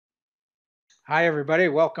Hi, everybody.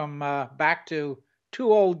 Welcome back to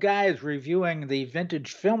Two Old Guys Reviewing the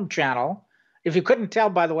Vintage Film Channel. If you couldn't tell,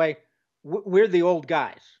 by the way, we're the old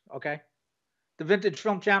guys, okay? The Vintage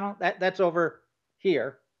Film Channel, that's over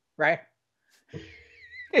here, right?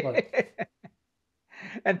 Right.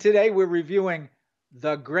 And today we're reviewing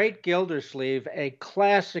The Great Gildersleeve, a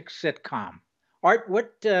classic sitcom. Art,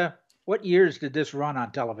 what years did this run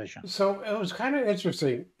on television? So it was kind of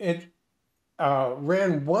interesting. It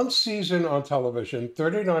ran one season on television,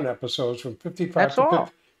 39 episodes from 55 That's to 50,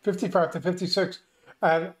 all. 55 to 56.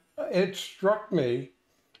 And it struck me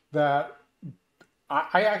that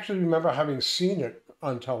I actually remember having seen it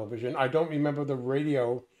on television. I don't remember the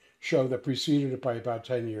radio show that preceded it by about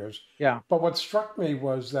 10 years. Yeah, But what struck me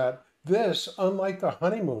was that this, unlike The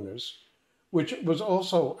Honeymooners, which was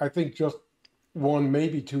also, I think, just one,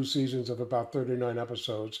 maybe two seasons of about 39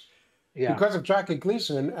 episodes, yeah, because of Jackie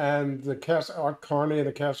Gleason and the cast, Art Carney and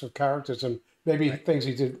the cast of characters, and maybe right. things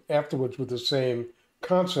he did afterwards with the same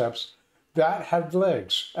concepts, that had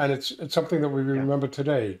legs. And it's something that we Yeah, remember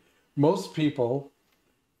today. Most people,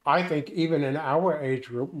 I think, even in our age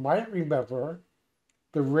group, might remember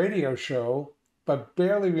the radio show, but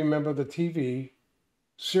barely remember the TV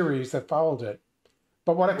series that followed it.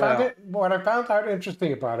 But well, what I found out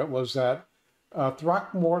interesting about it was that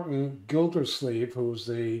Throckmorton Gildersleeve, who was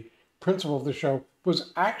the principal of the show,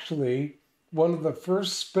 was actually one of the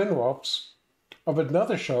first spin-offs of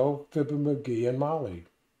another show, Fibber McGee and Molly.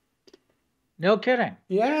 no kidding.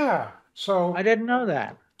 Yeah. I So didn't know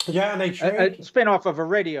that. yeah, and they A changed spin-off of a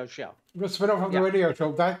radio show. the spin-off of the Yeah, radio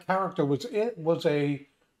show. That character was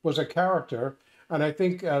a character, and I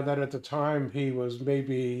think that at the time he was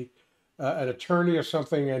maybe an attorney or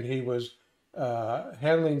something, and he was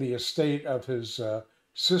handling the estate of his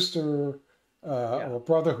sister yeah, or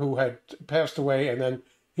brother who had passed away, and then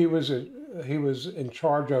he was in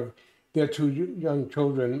charge of their two young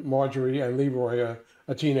children, Marjorie and Leroy,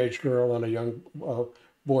 a teenage girl and a young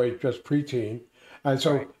boy, just preteen. And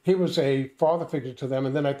so right. he was a father figure to them.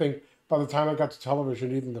 And then I think by the time I got to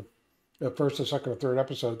television, even the first or second or third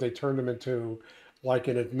episode, they turned him into like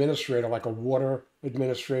an administrator, like a water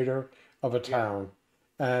administrator of a Yeah, town.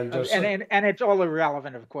 And Uh, just and and it's all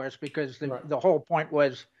irrelevant, of course, because the right. the whole point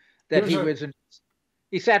was He that was a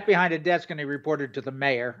he sat behind a desk and he reported to the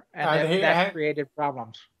mayor, and and he that had created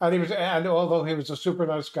problems. and he was and although he was a super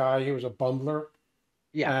nice guy, he was a bumbler.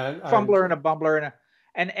 Yeah, fumbler and And a bumbler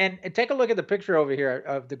and take a look at the picture over here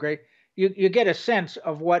of the great. You get a sense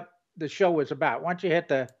of what the show was about. Once you hit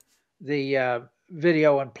the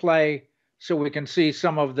video and play, so we can see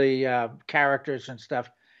some of the characters and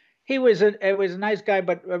stuff. It was a nice guy,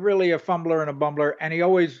 but really a fumbler and a bumbler, and he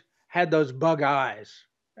always had those bug eyes,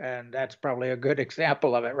 and that's probably a good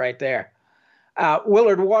example of it right there.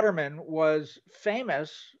 Willard Waterman was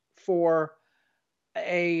famous for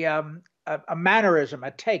a mannerism,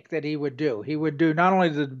 a take that he would do. He would do not only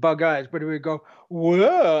the bug eyes, but he would go,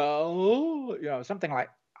 well, something like,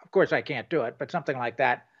 of course I can't do it, but something like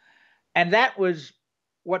that. And that was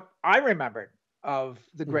what I remembered of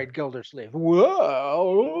the Great Gildersleeve.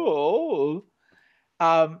 Whoa.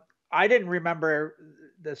 I didn't remember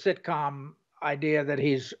the sitcom idea that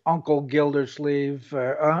he's Uncle Gildersleeve,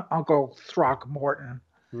 Uncle Throckmorton,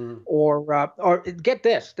 mm, or get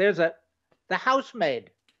this, there's the housemaid,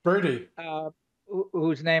 Birdie, uh,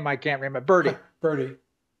 whose name I can't remember, Bertie. Birdie,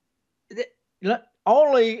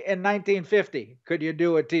 Only in 1950 could you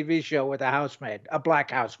do a TV show with a housemaid, a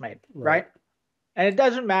black housemaid, right. right? And it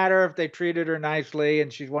doesn't matter if they treated her nicely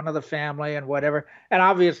and she's one of the family and whatever. And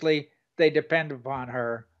obviously, they depend upon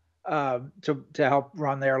her to help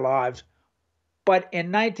run their lives. But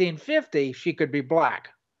in 1950, she could be black.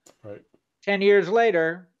 Right. 10 years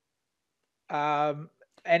later, um,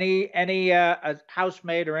 any a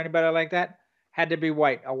housemaid or anybody like that had to be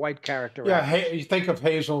white, a white character Yeah, actress. you think of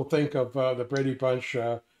Hazel, think of the Brady Bunch,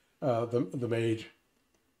 the maid.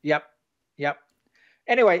 Yep, yep.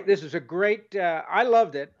 Anyway, this is a great. I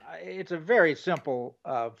loved it. It's a very simple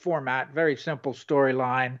format, very simple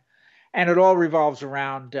storyline, and it all revolves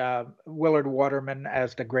around Willard Waterman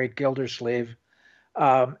as the Great Gildersleeve.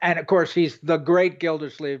 And of course, he's the Great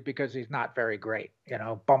Gildersleeve because he's not very great.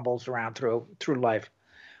 Bumbles around through life.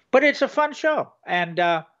 But it's a fun show, and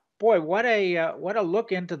boy, what a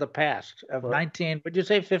look into the past of Right. 19. Would you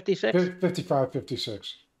say 56? 55,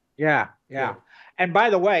 56. Yeah, Yeah. yeah. And by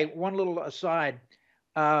the way, one little aside,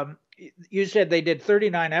 you said they did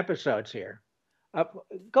 39 episodes here. Uh,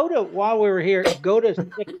 go to while we were here, go to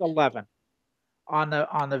 611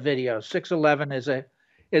 on the video. 611 is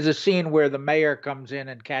a scene where the mayor comes in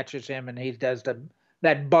and catches him, and he does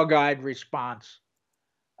that bug-eyed response.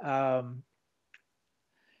 Um,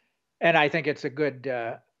 And I think it's a good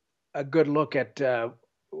look at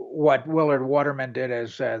what Willard Waterman did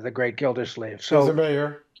as the Great Gildersleeve. Here's the So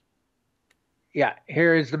mayor. yeah,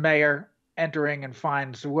 here is the mayor entering and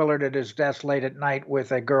finds Willard at his desk late at night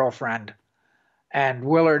with a girlfriend, and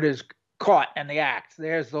Willard is caught in the act.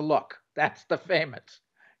 There's the look. That's the famous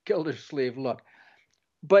Gildersleeve look.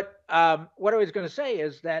 But what I was going to say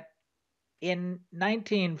is that in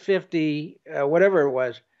 1950, whatever it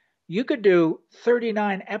was, you could do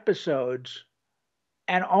 39 episodes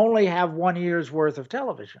and only have 1 year's worth of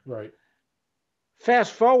television. Right.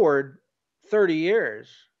 Fast forward 30 years,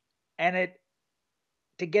 and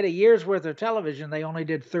to get a year's worth of television, they only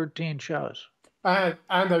did 13 shows. And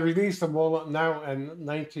they released them all now in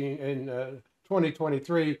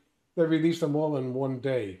 2023. They released them all in one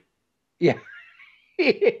day. Yeah.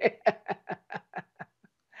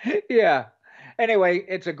 Yeah. Anyway,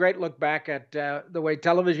 it's a great look back at the way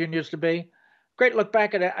television used to be. Great look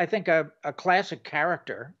back at, I think, a classic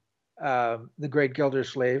character, the Great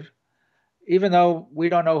Gildersleeve, even though we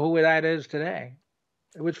don't know who that is today.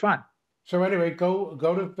 It was fun. So anyway, go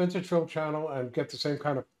to Vintage Film Channel and get the same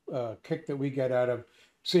kind of kick that we get out of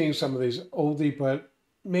seeing some of these oldie, but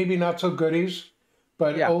maybe not so goodies,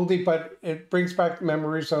 but Yeah. oldie, but it brings back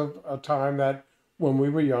memories of a time that when we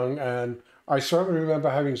were young. And I certainly remember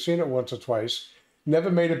having seen it once or twice.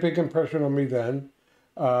 Never made a big impression on me then,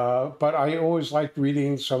 but I always liked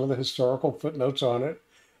reading some of the historical footnotes on it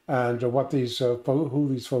and what these who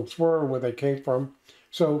these folks were, where they came from.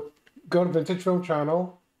 So go to Vintage Film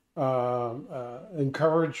Channel.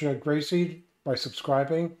 Encourage Gracie by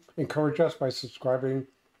subscribing. Encourage us by subscribing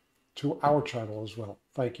to our channel as well.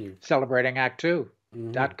 Thank you.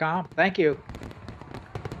 CelebratingAct2.com. Thank you.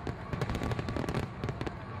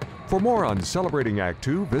 For more on Celebrating Act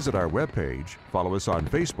 2, visit our webpage, follow us on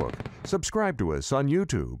Facebook, subscribe to us on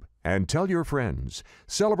YouTube, and tell your friends.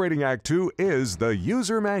 Celebrating Act 2 is the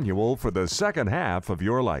user manual for the second half of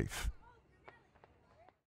your life.